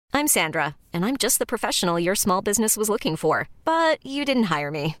I'm Sandra, and I'm just the professional your small business was looking for. But you didn't hire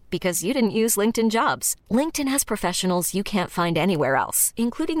me because you didn't use LinkedIn Jobs. LinkedIn has professionals you can't find anywhere else,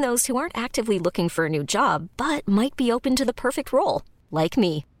 including those who aren't actively looking for a new job, but might be open to the perfect role, like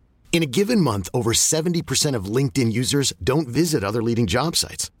me. In a given month, over 70% of LinkedIn users don't visit other leading job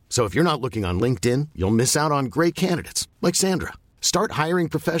sites. So if you're not looking on LinkedIn, you'll miss out on great candidates like Sandra. Start hiring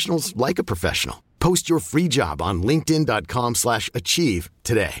professionals like a professional. Post your free job on linkedin.com/achieve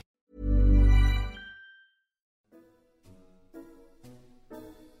today.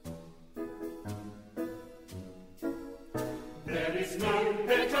 There is no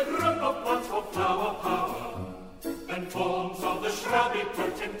better group of plants for flower power than forms of the shrubby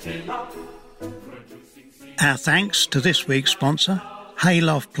potentilla. Our thanks to this week's sponsor,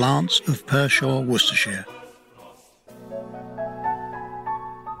 Hayloft Plants of Pershore, Worcestershire.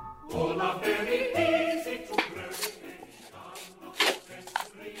 All are very easy to grow.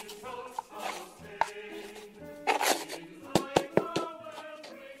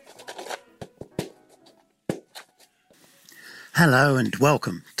 Hello and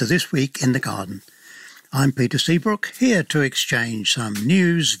welcome to This Week in the Garden. I'm Peter Seabrook, here to exchange some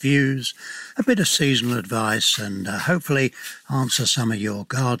news, views, a bit of seasonal advice and hopefully answer some of your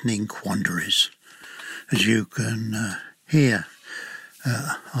gardening quandaries. As you can hear,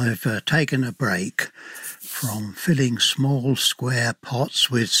 I've taken a break from filling small square pots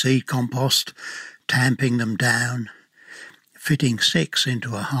with seed compost, tamping them down, fitting 6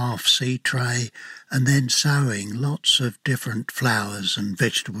 into a half seed tray, and then sowing lots of different flowers and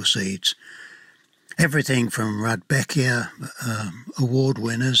vegetable seeds. Everything from Rudbeckia award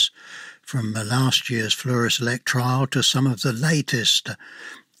winners from last year's Flora Select trial to some of the latest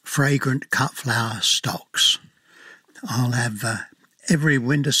fragrant cut flower stocks. I'll have every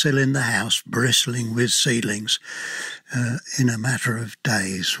windowsill in the house bristling with seedlings in a matter of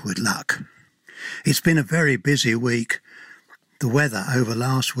days with luck. It's been a very busy week. The weather over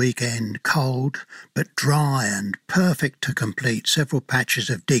last weekend, cold but dry and perfect to complete several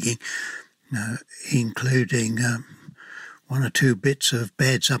patches of digging, including 1 or 2 bits of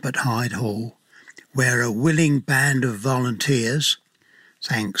beds up at Hyde Hall, where a willing band of volunteers,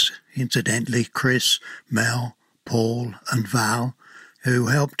 thanks incidentally Chris, Mel, Paul and Val, who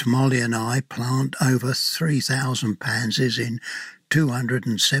helped Molly and I plant over 3,000 pansies in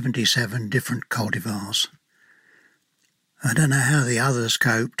 277 different cultivars. I don't know how the others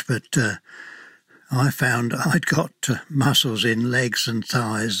coped, but I found I'd got muscles in legs and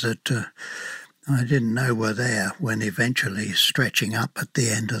thighs that I didn't know were there when eventually stretching up at the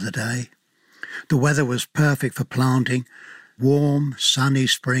end of the day. The weather was perfect for planting, warm, sunny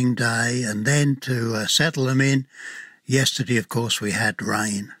spring day, and then to settle them in, yesterday, of course, we had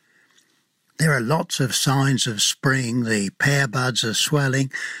rain. There are lots of signs of spring. The pear buds are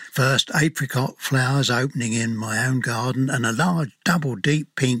swelling, first apricot flowers opening in my own garden, and a large double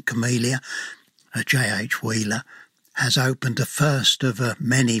deep pink camellia, a J.H. Wheeler, has opened the first of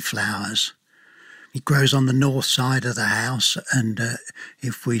many flowers. It grows on the north side of the house, and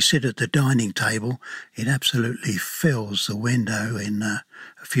if we sit at the dining table, it absolutely fills the window in a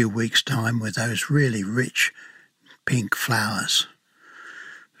few weeks' time with those really rich pink flowers.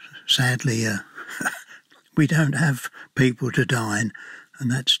 Sadly, we don't have people to dine,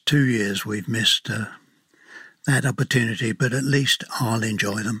 and that's 2 years we've missed that opportunity, but at least I'll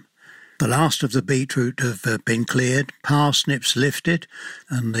enjoy them. The last of the beetroot have been cleared, parsnips lifted,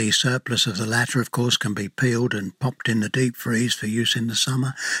 and the surplus of the latter, of course, can be peeled and popped in the deep freeze for use in the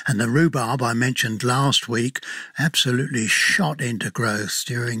summer. And the rhubarb I mentioned last week absolutely shot into growth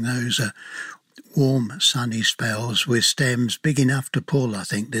during those warm, sunny spells with stems big enough to pull, I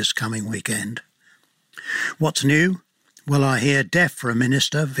think, this coming weekend. What's new? Well, I hear DEFRA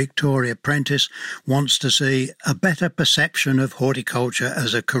Minister Victoria Prentice wants to see a better perception of horticulture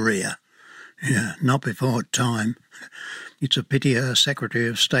as a career. Yeah, not before time. It's a pity her Secretary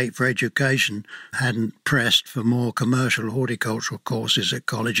of State for Education hadn't pressed for more commercial horticultural courses at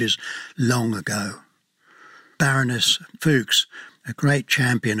colleges long ago. Baroness Fuchs, a great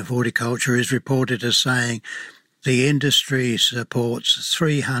champion of horticulture, is reported as saying the industry supports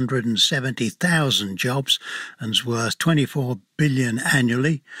 370,000 jobs and is worth $24 billion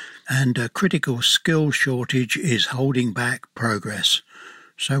annually, and a critical skill shortage is holding back progress.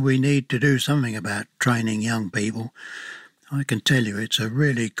 So we need to do something about training young people. I can tell you it's a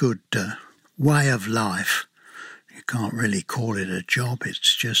really good way of life. You can't really call it a job,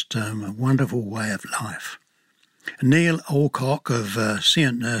 it's just a wonderful way of life. Neil Alcock of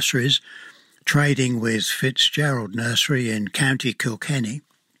Seant Nurseries, trading with Fitzgerald Nursery in County Kilkenny,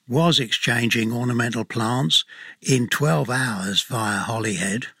 was exchanging ornamental plants in 12 hours via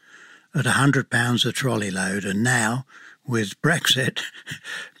Holyhead at £100 a trolley load, and now, with Brexit,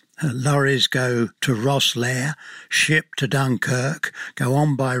 lorries go to Rosslare, ship to Dunkirk, go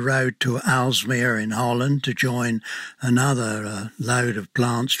on by road to Aalsmeer in Holland to join another load of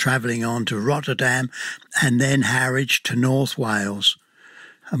plants travelling on to Rotterdam, and then Harwich to North Wales.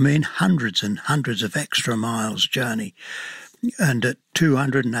 I mean, hundreds and hundreds of extra miles journey, and at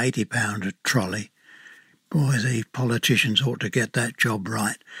 £280 a trolley. Boy, the politicians ought to get that job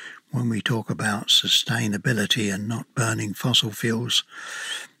right when we talk about sustainability and not burning fossil fuels.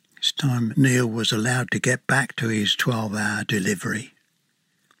 It's time Neil was allowed to get back to his 12-hour delivery.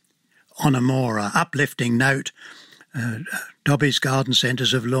 On a more uplifting note, Dobbies Garden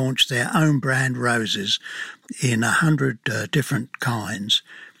Centres have launched their own brand roses in 100 different kinds,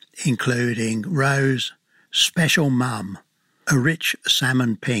 including Rose Special Mum, a rich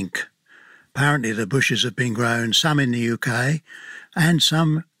salmon pink. Apparently the bushes have been grown, some in the UK and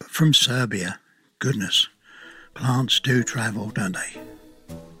some from Serbia. Goodness, plants do travel, don't they?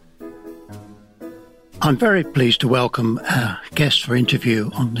 I'm very pleased to welcome our guest for interview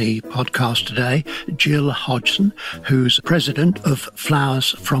on the podcast today, Jill Hodgson, who's president of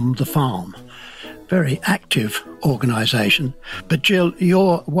Flowers from the Farm. Very active organisation. But Jill,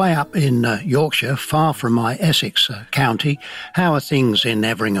 you're way up in Yorkshire, far from my Essex county. How are things in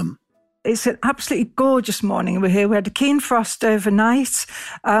Everingham? It's an absolutely gorgeous morning. We're here. We had a keen frost overnight,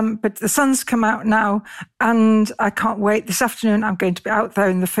 but the sun's come out now, and I can't wait. This afternoon, I'm going to be out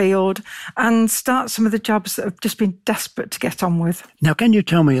there in the field and start some of the jobs that have just been desperate to get on with. Now, can you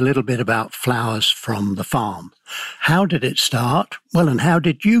tell me a little bit about Flowers from the Farm? How did it start? Well, and how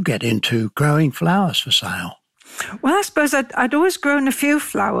did you get into growing flowers for sale? Well, I suppose I'd always grown a few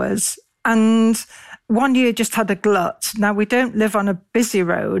flowers, and one year just had a glut. Now, we don't live on a busy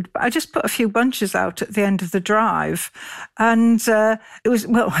road, but I just put a few bunches out at the end of the drive. And it was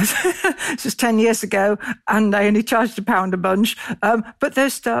 10 years ago, and I only charged £1 a bunch. But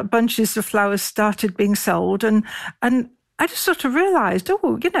those bunches of flowers started being sold, and I just sort of realised,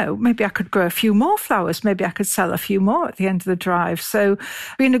 maybe I could grow a few more flowers. Maybe I could sell a few more at the end of the drive. So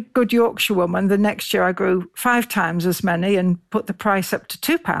being a good Yorkshire woman, the next year I grew 5 times as many and put the price up to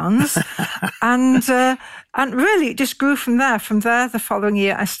 £2. And really it just grew from there. From there, the following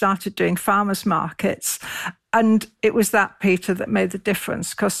year, I started doing farmers markets. And it was that, Peter, that made the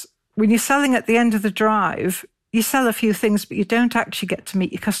difference. Because when you're selling at the end of the drive, you sell a few things, but you don't actually get to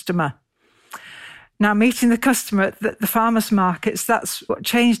meet your customer. Now, meeting the customer at the farmers' markets, that's what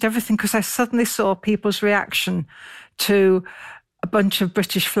changed everything, because I suddenly saw people's reaction to a bunch of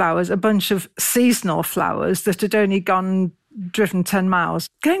British flowers, a bunch of seasonal flowers that had only driven 10 miles.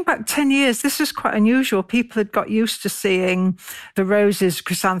 Going back 10 years, this was quite unusual. People had got used to seeing the roses,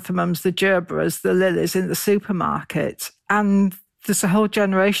 chrysanthemums, the gerberas, the lilies in the supermarket. And there's a whole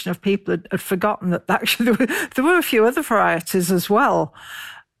generation of people had forgotten that actually there were a few other varieties as well.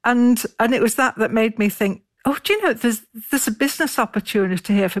 And it was that made me think, do you know, there's a business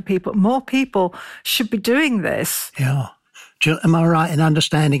opportunity here for people. More people should be doing this. Yeah. Jill, am I right in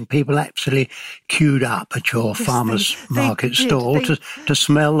understanding people actually queued up at your farmers market stall to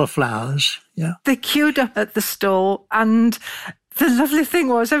smell the flowers? Yeah. They queued up at the stall, and the lovely thing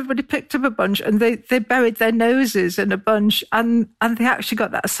was everybody picked up a bunch and they buried their noses in a bunch and they actually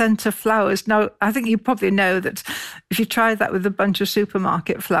got that scent of flowers. Now, I think you probably know that if you try that with a bunch of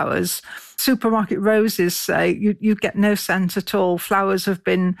supermarket flowers, supermarket roses, say, you get no scent at all. Flowers have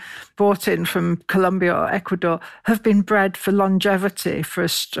been brought in from Colombia or Ecuador, have been bred for longevity, for a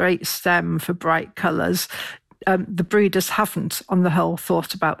straight stem, for bright colours. The breeders haven't, on the whole,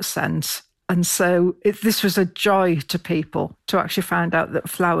 thought about scent. And so this was a joy to people to actually find out that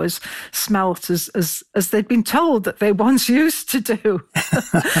flowers smelt as they'd been told that they once used to do.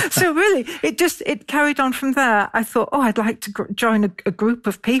 So really, it carried on from there. I thought, I'd like to join a group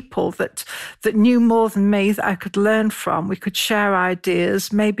of people that knew more than me, that I could learn from. We could share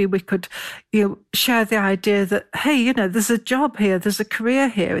ideas. Maybe we could, share the idea that, hey, there's a job here, there's a career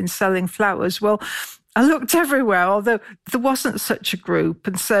here in selling flowers. Well, I looked everywhere, although there wasn't such a group.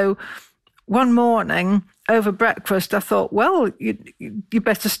 And so one morning over breakfast, I thought, well, you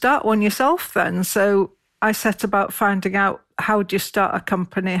better start one yourself then. So I set about finding out, how do you start a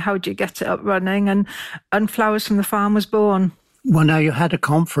company? How do you get it up running? And Flowers from the Farm was born. Well, now you had a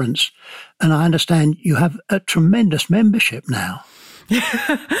conference, and I understand you have a tremendous membership now.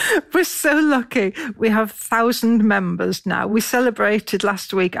 We're so lucky. We have 1,000 members now. We celebrated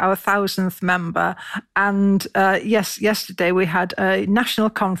last week our 1,000th member. And yesterday we had a national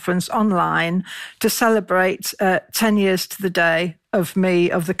conference online to celebrate 10 years to the day of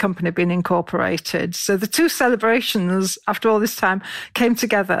the company being incorporated. So the two celebrations after all this time came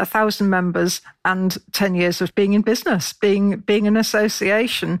together, 1,000 members and 10 years of being in business, being an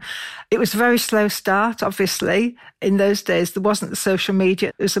association. It was a very slow start, obviously. In those days, there wasn't the social media.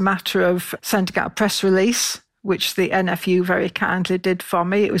 It was a matter of sending out a press release, which the NFU very kindly did for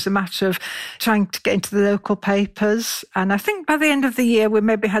me. It was a matter of trying to get into the local papers. And I think by the end of the year, we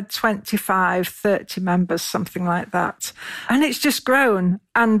maybe had 25, 30 members, something like that. And it's just grown.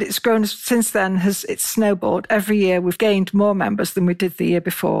 And it's grown since then, it's snowballed. Every year we've gained more members than we did the year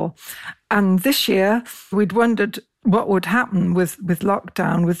before. And this year, we'd wondered what would happen with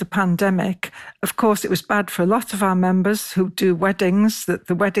lockdown, with the pandemic. Of course, it was bad for a lot of our members who do weddings, that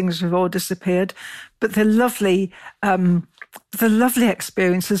the weddings have all disappeared. But the lovely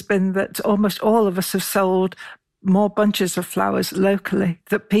experience has been that almost all of us have sold more bunches of flowers locally,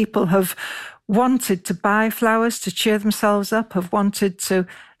 that people have wanted to buy flowers to cheer themselves up, have wanted to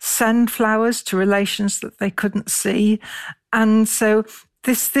send flowers to relations that they couldn't see. And so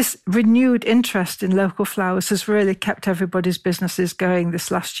this renewed interest in local flowers has really kept everybody's businesses going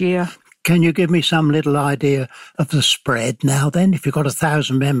this last year. Can you give me some little idea of the spread now then, if you've got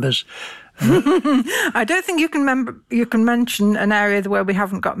 1,000 members? I don't think you can mention an area where we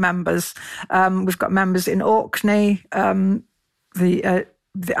haven't got members. We've got members in Orkney,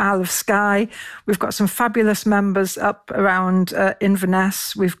 the Isle of Skye. We've got some fabulous members up around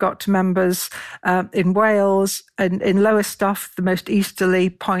Inverness. We've got members in Wales and in Lowestoft, the most easterly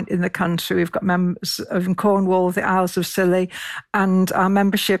point in the country. We've got members in Cornwall, the Isles of Scilly, and our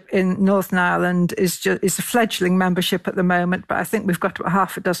membership in Northern Ireland is a fledgling membership at the moment, but I think we've got about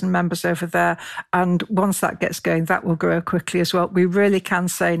half a dozen members over there. And once that gets going, that will grow quickly as well. We really can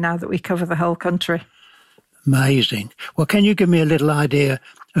say now that we cover the whole country. Amazing. Well, can you give me a little idea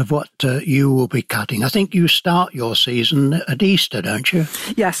of what you will be cutting? I think you start your season at Easter, don't you?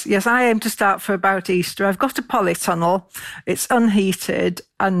 Yes, I aim to start for about Easter. I've got a polytunnel. It's unheated,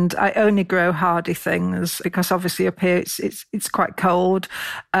 and I only grow hardy things because obviously up here it's quite cold.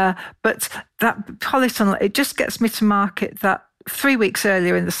 But that polytunnel, it just gets me to market that 3 weeks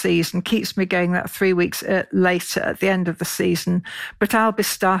earlier in the season, keeps me going that 3 weeks later at the end of the season. But I'll be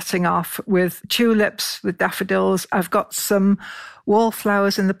starting off with tulips, with daffodils. I've got some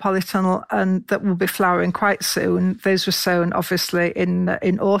wallflowers in the polytunnel and that will be flowering quite soon. Those were sown obviously in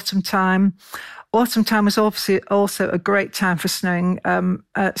autumn time. Autumn time was obviously also a great time for snowing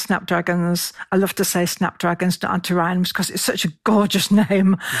snapdragons. I love to say snapdragons, not antirrhinums, because it's such a gorgeous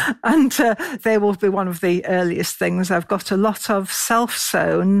name. Yeah. And they will be one of the earliest things. I've got a lot of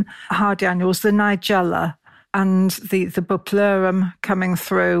self-sown hardy annuals, the Nigella and the Bupleurum coming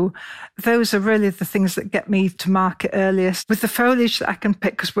through. Those are really the things that get me to market earliest. With the foliage that I can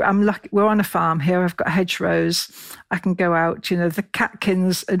pick, because I'm lucky, we're on a farm here, I've got hedgerows. I can go out, the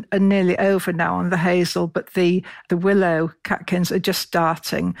catkins are nearly over now on the hazel, but the willow catkins are just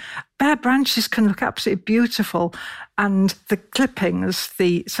starting. Bare branches can look absolutely beautiful. And the clippings,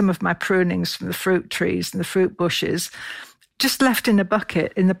 some of my prunings from the fruit trees and the fruit bushes, just left in a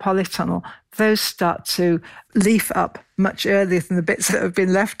bucket in the polytunnel, those start to leaf up much earlier than the bits that have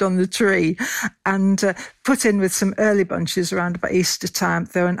been left on the tree, and put in with some early bunches around about Easter time.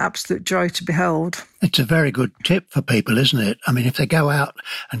 They're an absolute joy to behold. It's a very good tip for people, isn't it? I mean, if they go out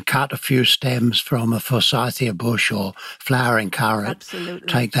and cut a few stems from a forsythia bush or flowering currant, absolutely,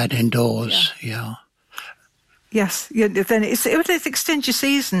 take that indoors, yeah. Yes, then it extends your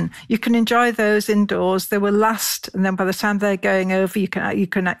season. You can enjoy those indoors. They will last, and then by the time they're going over,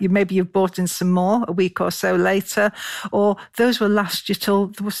 maybe you've bought in some more a week or so later, or those will last you till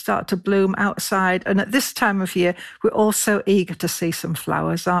they will start to bloom outside. And at this time of year, we're all so eager to see some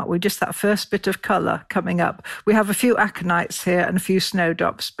flowers, aren't we? Just that first bit of colour coming up. We have a few aconites here and a few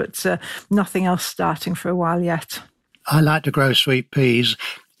snowdrops, but nothing else starting for a while yet. I like to grow sweet peas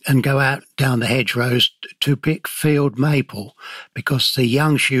and go out down the hedgerows to pick field maple, because the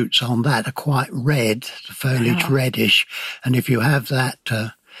young shoots on that are quite red, the foliage reddish. And if you have that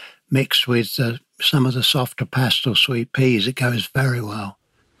mixed with some of the softer pastel sweet peas, it goes very well.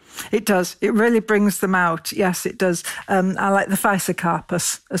 It does. It really brings them out. Yes, it does. I like the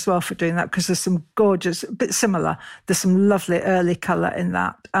Physocarpus as well for doing that, because there's some gorgeous, a bit similar. There's some lovely early colour in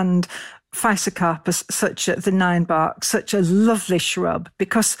that. And Physocarpus, the 9-bark, such a lovely shrub,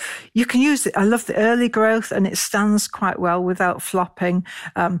 because you can use it. I love the early growth, and it stands quite well without flopping.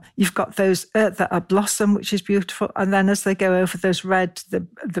 You've got those that are blossom, which is beautiful, and then as they go over, those red,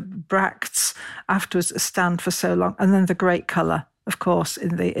 the bracts afterwards stand for so long, and then the great colour, of course,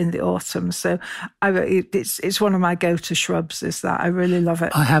 in the autumn. So it's one of my go-to shrubs, is that. I really love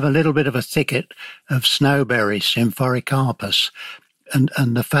it. I have a little bit of a thicket of snowberry, Symphoricarpus,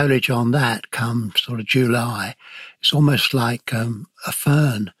 and the foliage on that come sort of July. It's almost like a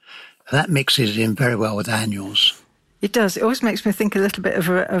fern. That mixes in very well with annuals. It does. It always makes me think a little bit of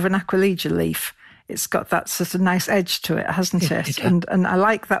an Aquilegia leaf. It's got that sort of nice edge to it, hasn't it? And I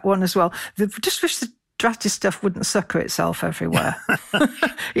like that one as well. Just wish the dratty stuff wouldn't sucker itself everywhere.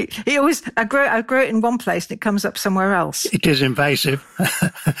 I grow it in one place and it comes up somewhere else. It is invasive,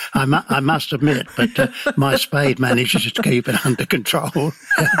 I must admit, but my spade manages to keep it under control.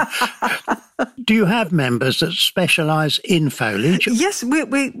 Do you have members that specialise in foliage? Yes,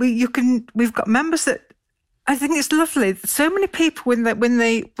 we've got members that. I think it's lovely. So many people when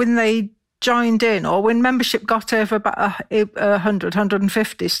they joined in, or when membership got over about 100,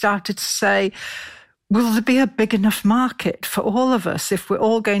 150, started to say, will there be a big enough market for all of us if we're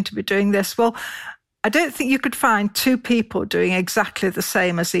all going to be doing this? Well, I don't think you could find two people doing exactly the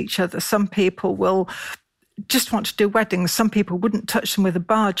same as each other. Some people will just want to do weddings. Some people wouldn't touch them with a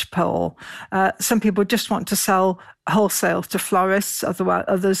barge pole. Some people just want to sell wholesale to florists. Otherwise,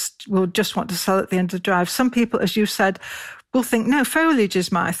 others will just want to sell at the end of the drive. Some people, as you said, will think, no, foliage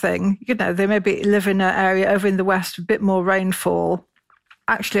is my thing. You know, they maybe live in an area over in the west, a bit more rainfall.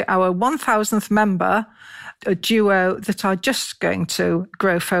 Actually, our 1,000th member, a duo that are just going to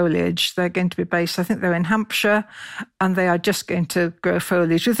grow foliage. They're going to be based, I think they're in Hampshire, and they are just going to grow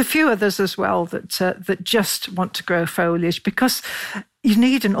foliage with a few others as well that just want to grow foliage, because you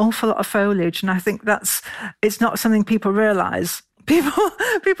need an awful lot of foliage. And I think it's not something people realise.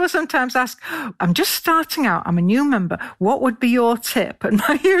 People sometimes ask, I'm just starting out, I'm a new member, what would be your tip? And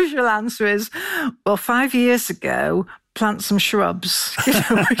my usual answer is, well, 5 years ago, plant some shrubs,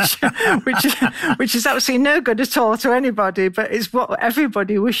 which is absolutely no good at all to anybody, but it's what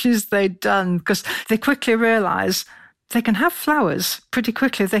everybody wishes they'd done, because they quickly realise they can have flowers pretty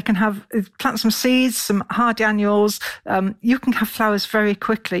quickly. They can plant some seeds, some hardy annuals. You can have flowers very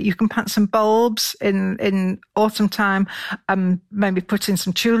quickly. You can plant some bulbs in autumn time, maybe put in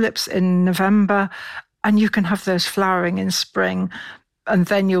some tulips in November, and you can have those flowering in spring. And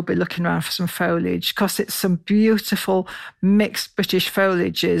then you'll be looking around for some foliage, because it's some beautiful mixed British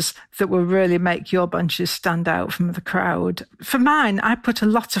foliages that will really make your bunches stand out from the crowd. For mine, I put a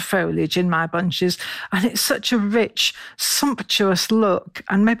lot of foliage in my bunches, and it's such a rich, sumptuous look.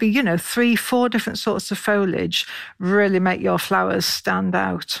 And maybe, 3-4 different sorts of foliage really make your flowers stand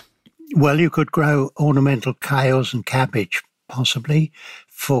out. Well, you could grow ornamental kales and cabbage, possibly,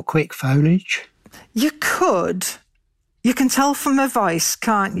 for quick foliage. You could. You can tell from my voice,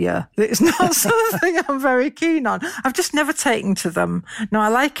 can't you? It's not something I'm very keen on. I've just never taken to them. No, I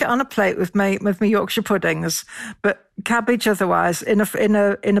like it on a plate with my Yorkshire puddings, but cabbage otherwise in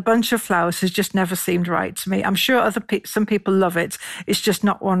a bunch of flowers has just never seemed right to me. I'm sure some people love it. It's just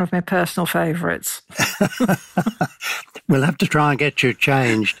not one of my personal favourites. We'll have to try and get you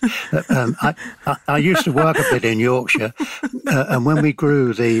changed. I used to work a bit in Yorkshire, and when we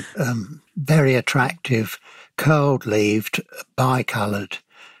grew the very attractive curled-leaved, bicoloured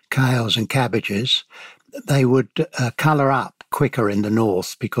kales and cabbages, they would colour up quicker in the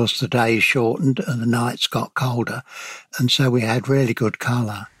north because the days shortened and the nights got colder, and so we had really good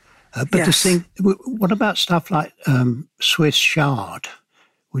colour. But yes. What about stuff like Swiss chard?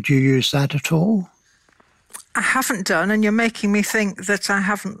 Would you use that at all? I haven't done, and you're making me think that I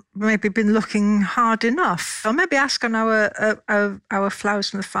haven't maybe been looking hard enough. I'll maybe ask on our Flowers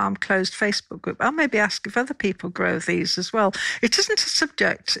from the Farm closed Facebook group. I'll maybe ask if other people grow these as well. It isn't a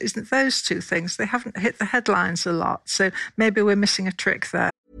subject, isn't those two things? They haven't hit the headlines a lot, so maybe we're missing a trick there.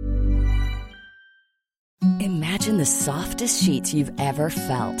 Imagine the softest sheets you've ever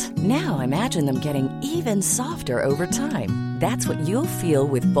felt. Now imagine them getting even softer over time. That's what you'll feel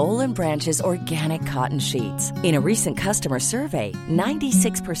with Boll & Branch's organic cotton sheets. In a recent customer survey,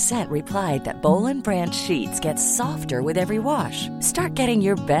 96% replied that Boll & Branch sheets get softer with every wash. Start getting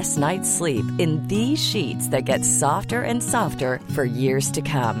your best night's sleep in these sheets that get softer and softer for years to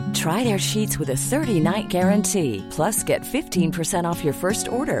come. Try their sheets with a 30-night guarantee. Plus, get 15% off your first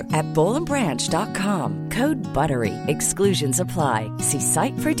order at bollandbranch.com. Code BUTTERY. Exclusions apply. See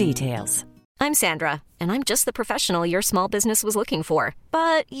site for details. I'm Sandra, and I'm just the professional your small business was looking for.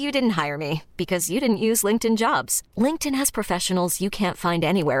 But you didn't hire me because you didn't use LinkedIn Jobs. LinkedIn has professionals you can't find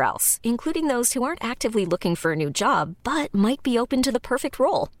anywhere else, including those who aren't actively looking for a new job, but might be open to the perfect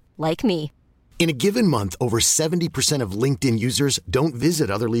role, like me. In a given month, over 70% of LinkedIn users don't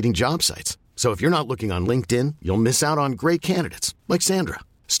visit other leading job sites. So if you're not looking on LinkedIn, you'll miss out on great candidates like Sandra.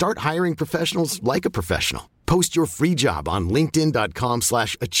 Start hiring professionals like a professional. Post your free job on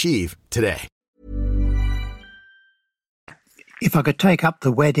linkedin.com/achieve today. If I could take up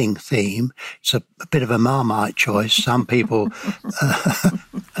the wedding theme, it's a bit of a Marmite choice. Some people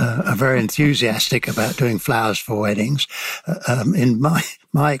are very enthusiastic about doing flowers for weddings. In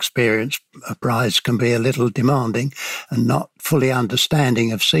my experience, brides can be a little demanding and not fully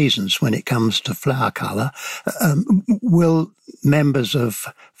understanding of seasons when it comes to flower colour. Will members of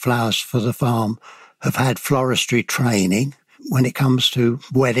Flowers for the Farm have had floristry training when it comes to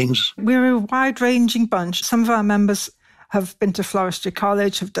weddings? We're a wide-ranging bunch. Some of our members have been to floristry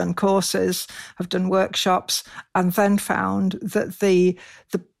college, have done courses, have done workshops, and then found that the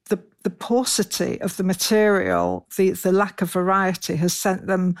paucity of the material, the lack of variety has sent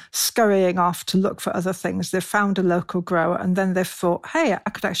them scurrying off to look for other things. They've found a local grower and then they've thought, hey, I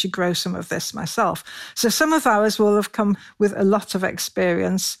could actually grow some of this myself. So some of ours will have come with a lot of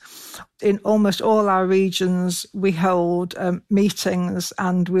experience. In almost all our regions, we hold meetings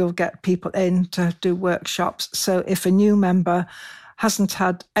and we'll get people in to do workshops. So if a new member hasn't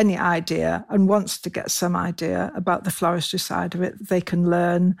had any idea and wants to get some idea about the floristry side of it, they can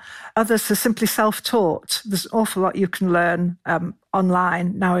learn. Others are simply self-taught. There's an awful lot you can learn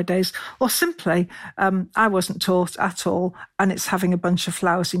online nowadays. Or simply, I wasn't taught at all, and it's having a bunch of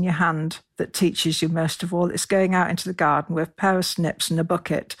flowers in your hand that teaches you most of all. It's going out into the garden with a pair of snips and a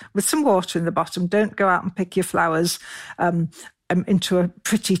bucket with some water in the bottom. Don't go out and pick your flowers into a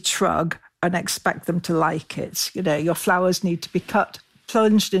pretty trug and expect them to like it. You know, your flowers need to be cut,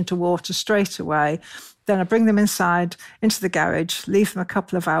 plunged into water straight away. Then I bring them inside into the garage, leave them a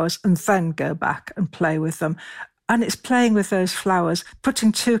couple of hours, and then go back and play with them. And it's playing with those flowers,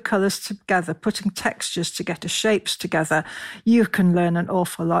 putting two colours together, putting textures together, shapes together. You can learn an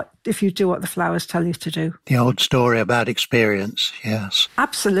awful lot if you do what the flowers tell you to do. The old story about experience, yes.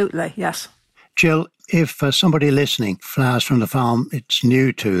 Absolutely, yes. Jill, if somebody listening, Flowers from the Farm, it's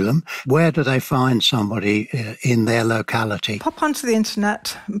new to them, where do they find somebody in their locality? Pop onto the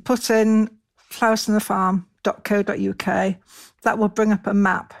internet and put in flowersfromthefarm.co.uk. That will bring up a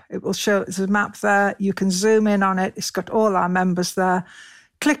map. It will show there's a map there. You can zoom in on it. It's got all our members there.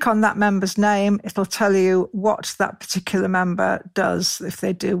 Click on that member's name. It'll tell you what that particular member does. If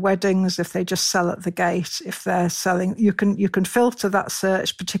they do weddings, if they just sell at the gate, if they're selling, you can filter that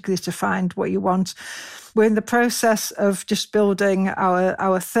search particularly to find what you want. We're in the process of just building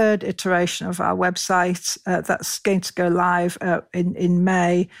our third iteration of our website. That's going to go live in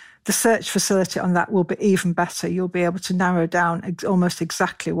May. The search facility on that will be even better. You'll be able to narrow down almost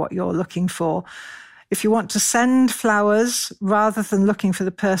exactly what you're looking for. If you want to send flowers, rather than looking for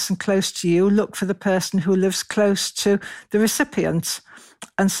the person close to you, look for the person who lives close to the recipient.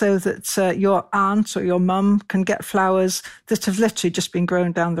 And so that your aunt or your mum can get flowers that have literally just been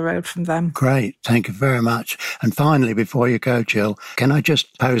grown down the road from them. Great. Thank you very much. And finally, before you go, Jill, can I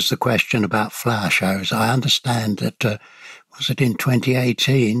just pose the question about flower shows? I understand that, was it in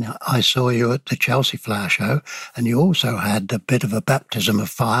 2018, I saw you at the Chelsea Flower Show, and you also had a bit of a baptism of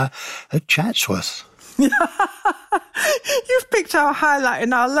fire at Chatsworth. You've picked our highlight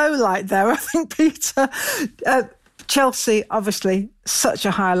and our low light there, I think, Peter. Chelsea, obviously, such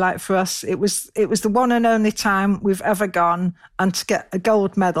a highlight for us. It was the one and only time we've ever gone, and to get a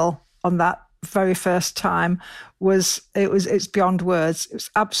gold medal on that very first time it's beyond words. It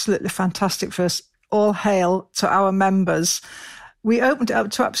was absolutely fantastic for us. All hail to our members. We opened it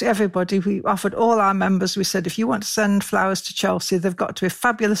up to absolutely everybody. We offered all our members, we said, if you want to send flowers to Chelsea, they've got to be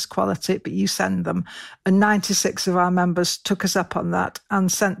fabulous quality, but you send them. And 96 of our members took us up on that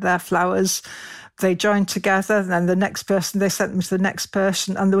and sent their flowers. They joined together, and then the next person, they sent them to the next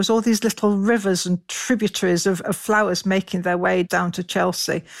person. And there was all these little rivers and tributaries of flowers making their way down to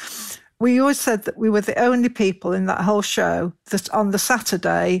Chelsea. We always said that we were the only people in that whole show that on the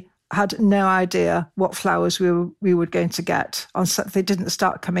Saturday had no idea what flowers we were going to get. They didn't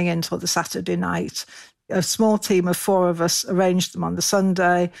start coming in until the Saturday night. A small team of 4 of us arranged them on the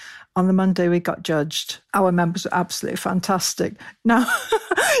Sunday. On the Monday, we got judged. Our members were absolutely fantastic. Now,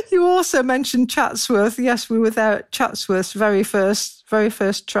 you also mentioned Chatsworth. Yes, we were there at Chatsworth's very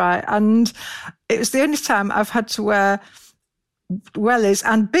first try. And it was the only time I've had to wear wellies,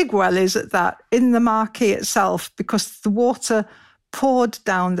 and big wellies at that, in the marquee itself, because the water poured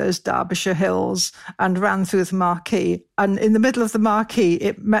down those Derbyshire hills and ran through the marquee. And in the middle of the marquee,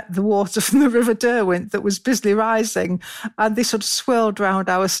 it met the water from the River Derwent that was busily rising, and they sort of swirled round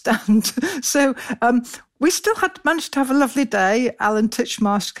our stand. So We still had managed to have a lovely day. Alan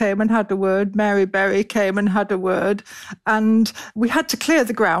Titchmarsh came and had a word. Mary Berry came and had a word. And we had to clear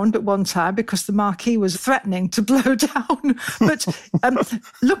the ground at one time because the marquee was threatening to blow down. But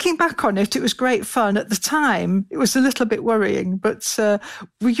looking back on it, it was great fun. At the time, it was a little bit worrying, but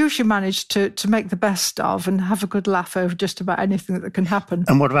we usually managed to make the best of and have a good laugh over just about anything that can happen.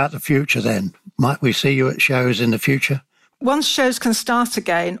 And what about the future then? Might we see you at shows in the future? Once shows can start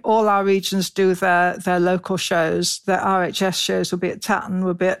again, all our regions do their local shows. Their RHS shows will be at Tatton,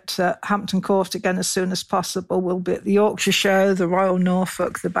 we'll be at Hampton Court again as soon as possible. We'll be at the Yorkshire Show, the Royal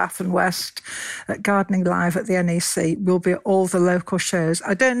Norfolk, the Bath and West, at Gardening Live at the NEC. We'll be at all the local shows.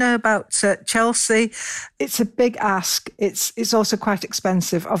 I don't know about Chelsea. It's a big ask. It's also quite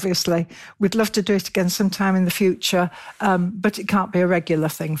expensive, obviously. We'd love to do it again sometime in the future, but it can't be a regular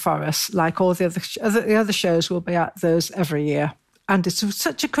thing for us. Like all the other shows, we'll be at those every year. And it's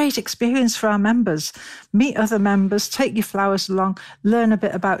such a great experience for our members. Meet other members, take your flowers along, learn a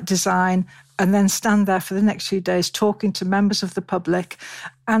bit about design, and then stand there for the next few days talking to members of the public.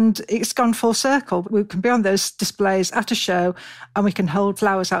 And it's gone full circle. We can be on those displays at a show and we can hold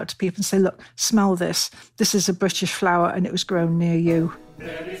flowers out to people and say, look, smell this. This is a British flower and it was grown near you.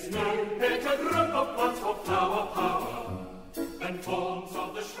 There is no better group of plants for flower power than forms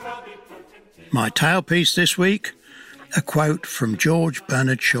of the shrubby potentate. My tailpiece this week, a quote from George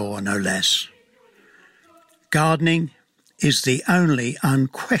Bernard Shaw, no less. Gardening is the only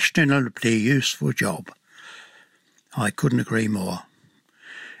unquestionably useful job. I couldn't agree more.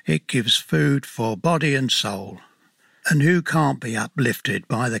 It gives food for body and soul. And who can't be uplifted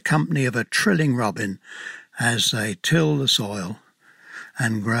by the company of a trilling robin as they till the soil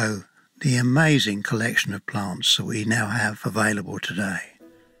and grow the amazing collection of plants that we now have available today?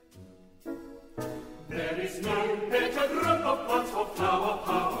 There is no better group of plants for flower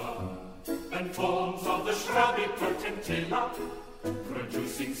power than forms of the shrubby potentilla,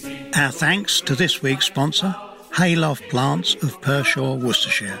 producing seed. Our thanks to this week's sponsor, Hayloft Plants of Pershore,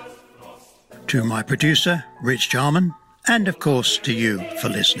 Worcestershire. To my producer, Rich Jarman, and of course to you for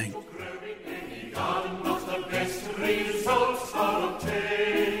listening.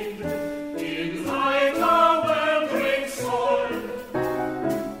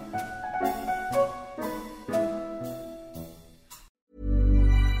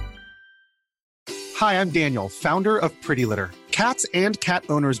 Hi, I'm Daniel, founder of Pretty Litter. Cats and cat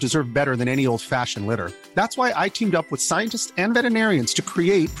owners deserve better than any old-fashioned litter. That's why I teamed up with scientists and veterinarians to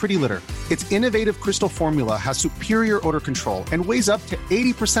create Pretty Litter. Its innovative crystal formula has superior odor control and weighs up to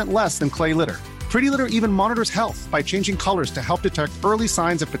 80% less than clay litter. Pretty Litter even monitors health by changing colors to help detect early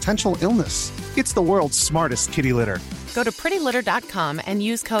signs of potential illness. It's the world's smartest kitty litter. Go to prettylitter.com and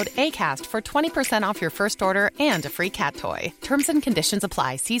use code ACAST for 20% off your first order and a free cat toy. Terms and conditions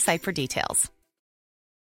apply. See site for details.